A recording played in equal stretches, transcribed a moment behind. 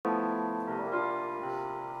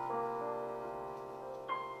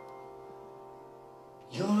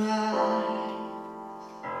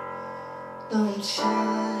don't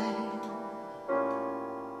shine,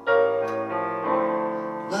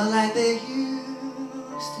 not like they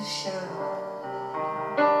used to shine,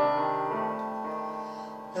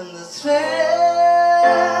 and the thread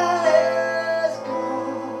is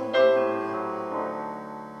gone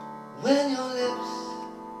when your lips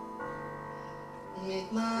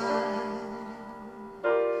meet mine.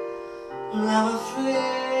 Well, I'm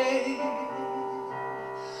afraid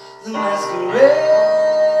the masquerade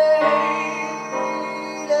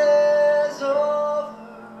is over.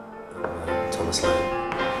 Thomas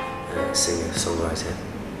Lang, singer, songwriter,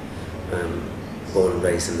 born and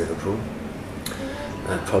raised in Liverpool,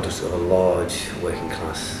 product of a large working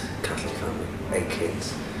class Catholic family, 8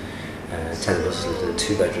 kids. 10 of us lived in a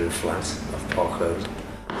 2-bedroom flat off Park Road.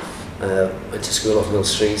 Went to school off Mill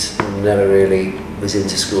Street, never really was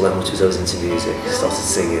into school that much, was always into music, started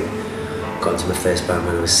singing, got into my first band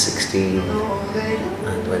when I was 16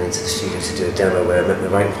 and went into the studio to do a demo where I met my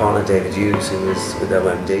writing partner David Hughes, who was with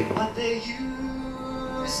OMD. What they used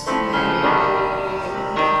to be.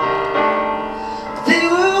 They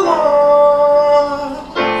were warm,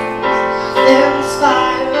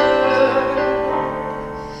 inspired,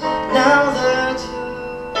 now they're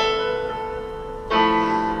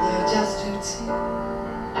just too cheap.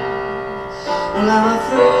 Well, I'm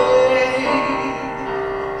afraid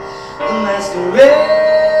the masquerade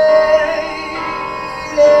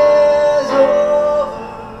is over.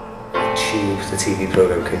 Tube, the TV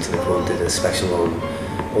programme, came to Liverpool and did a special on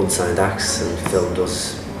unsigned acts and filmed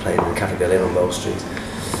us playing in the Cafe Berlin on Bow Street.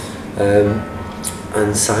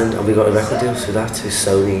 And signed, and we got a record deal through that to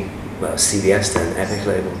Sony, well, CBS then, Epic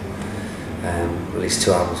label. Released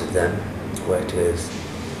 2 albums with them, worked with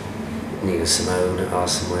Nina Simone,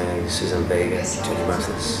 Arsene Weah, Suzanne Vega, Johnny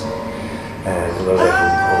Mathis. We got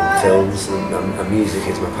on films, and music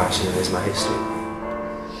is my passion and is my history.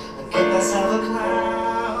 I get myself a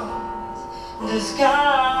clown in the sky.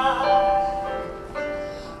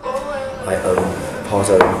 I own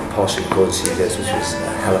partial recording studios, which was a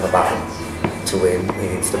hell of a battle to win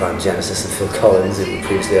against the band Genesis and Phil Collins, who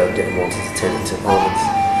previously owned it and wanted to turn it into apartments.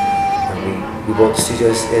 And we bought the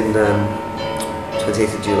studios in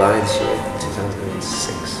 28th of July this year,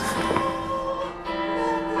 2006.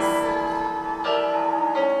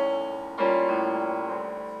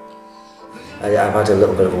 I've had a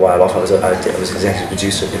little bit of a while off. I was executive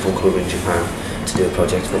producer at Nippon Club in Japan to do a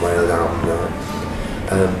project for my own album now.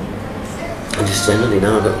 And just generally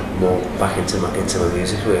now I've got more back into my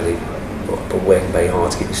music really, but working very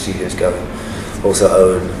hard to keep the studios going. Also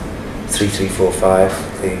own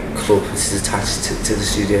 3345, the club which is attached to the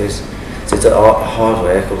studios. So it's hard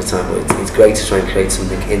work all the time, but it's great to try and create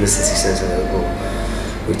something in the city centre of Liverpool,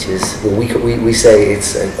 which is, well, we say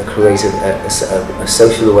it's a creative, a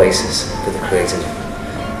social oasis for the creative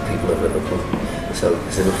people of Liverpool. So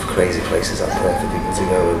there's enough crazy places out there for people to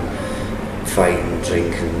go and fight and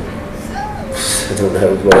drink and I don't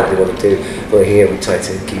know what they want to do. But here we try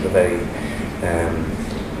to keep a very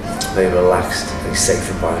relaxed, very safe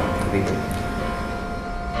environment for people.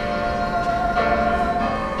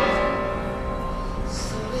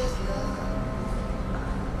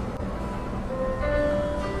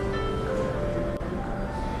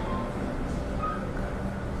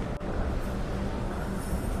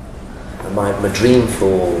 My dream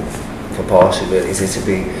for Partially really is it to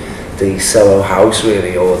be the Soho House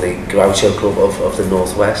really, or the Groucho Club of the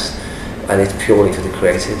Northwest, and it's purely for the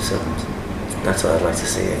creatives, and that's what I'd like to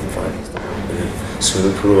see in 5 years.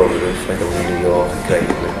 Swimming pool on the roof like over in New York, great.